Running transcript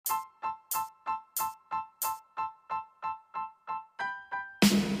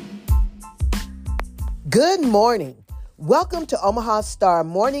Good morning. Welcome to Omaha Star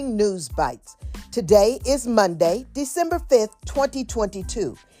Morning News Bytes. Today is Monday, December 5th,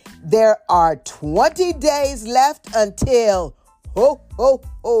 2022. There are 20 days left until ho, ho,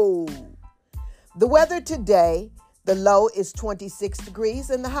 ho. The weather today, the low is 26 degrees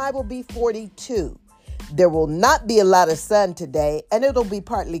and the high will be 42. There will not be a lot of sun today and it'll be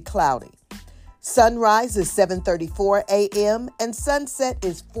partly cloudy. Sunrise is 7:34 a.m. and sunset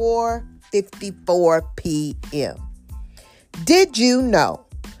is 4:54 p.m. Did you know?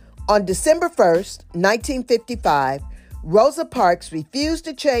 On December 1st, 1955, Rosa Parks refused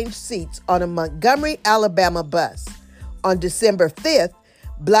to change seats on a Montgomery, Alabama bus. On December 5th,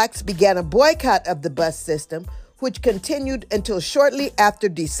 blacks began a boycott of the bus system, which continued until shortly after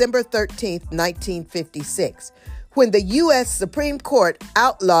December 13th, 1956, when the U.S. Supreme Court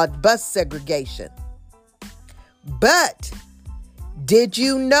outlawed bus segregation. But did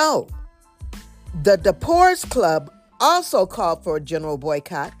you know? The DePores Club also called for a general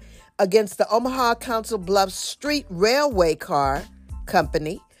boycott against the Omaha Council Bluffs Street Railway Car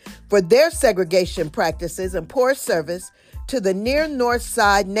Company for their segregation practices and poor service to the near North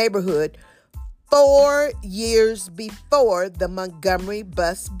Side neighborhood 4 years before the Montgomery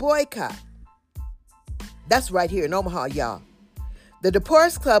bus boycott. That's right here in Omaha, y'all. The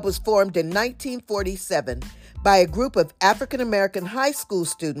DePores Club was formed in 1947 by a group of African-American high school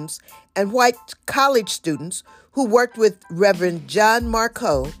students and white college students who worked with Reverend John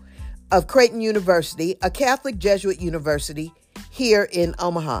Marcoe of Creighton University, a Catholic Jesuit university here in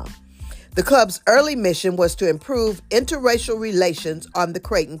Omaha. The club's early mission was to improve interracial relations on the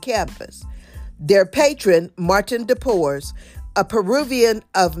Creighton campus. Their patron, Martin DePores, a Peruvian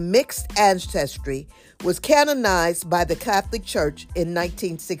of mixed ancestry, was canonized by the Catholic Church in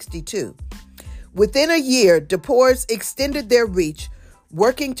 1962. Within a year, DePores extended their reach,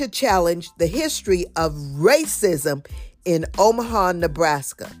 working to challenge the history of racism in Omaha,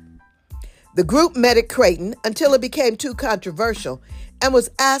 Nebraska. The group met at Creighton until it became too controversial and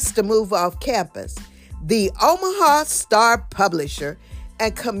was asked to move off campus. The Omaha Star publisher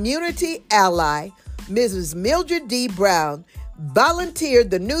and community ally, Mrs. Mildred D. Brown, volunteered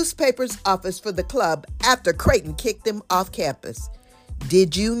the newspaper's office for the club after Creighton kicked them off campus.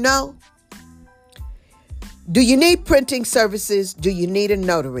 Did you know? Do you need printing services? Do you need a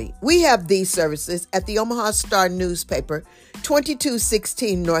notary? We have these services at the Omaha Star newspaper,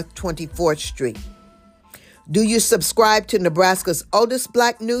 2216 North 24th Street. Do you subscribe to Nebraska's oldest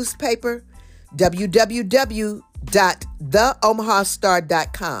black newspaper?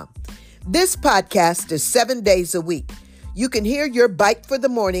 www.theomahastar.com. This podcast is 7 days a week. You can hear your bite for the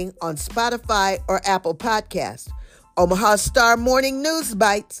morning on Spotify or Apple Podcasts. Omaha Star Morning News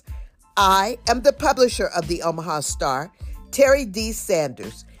Bites. I am the publisher of the Omaha Star, Terry D.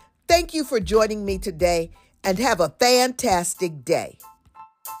 Sanders. Thank you for joining me today and have a fantastic day.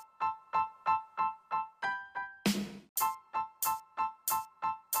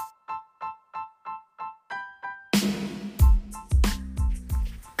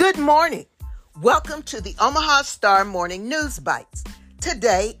 Good morning. Welcome to the Omaha Star Morning News Bites.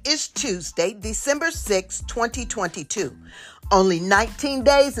 Today is Tuesday, December 6, 2022. Only 19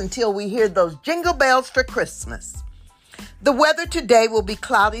 days until we hear those jingle bells for Christmas. The weather today will be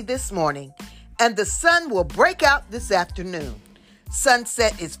cloudy this morning, and the sun will break out this afternoon.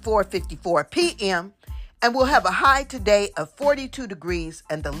 Sunset is 4:54 p.m., and we'll have a high today of 42 degrees,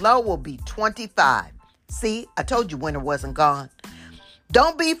 and the low will be 25. See, I told you winter wasn't gone.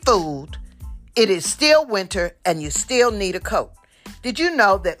 Don't be fooled. It is still winter, and you still need a coat. Did you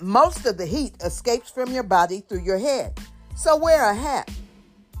know that most of the heat escapes from your body through your head? So wear a hat.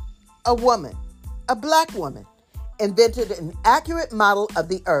 A woman, a black woman, invented an accurate model of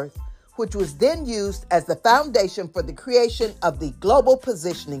the earth, which was then used as the foundation for the creation of the Global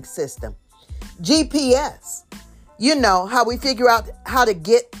Positioning System, GPS. You know how we figure out how to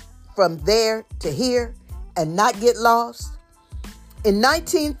get from there to here and not get lost? In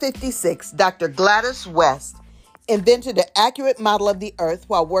 1956, Dr. Gladys West invented an accurate model of the earth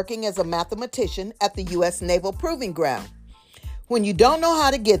while working as a mathematician at the U.S. Naval Proving Ground. When you don't know how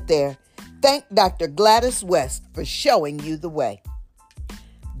to get there, thank Dr. Gladys West for showing you the way.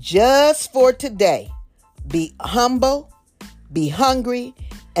 Just for today, be humble, be hungry,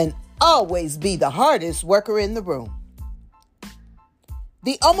 and always be the hardest worker in the room.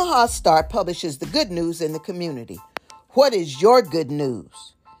 The Omaha Star publishes the good news in the community. What is your good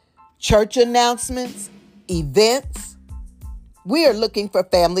news? Church announcements? Events? We are looking for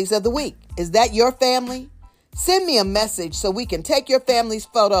families of the week. Is that your family? Send me a message so we can take your family's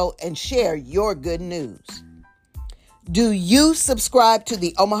photo and share your good news. Do you subscribe to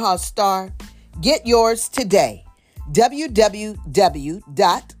the Omaha Star? Get yours today.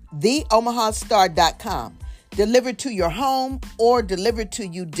 www.theomahastar.com. Delivered to your home or delivered to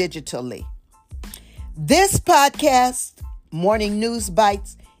you digitally. This podcast, Morning News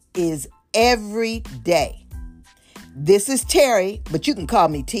Bytes, is every day. This is Terry, but you can call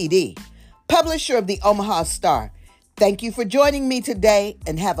me TD, publisher of the Omaha Star. Thank you for joining me today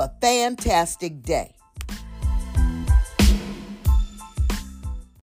and have a fantastic day.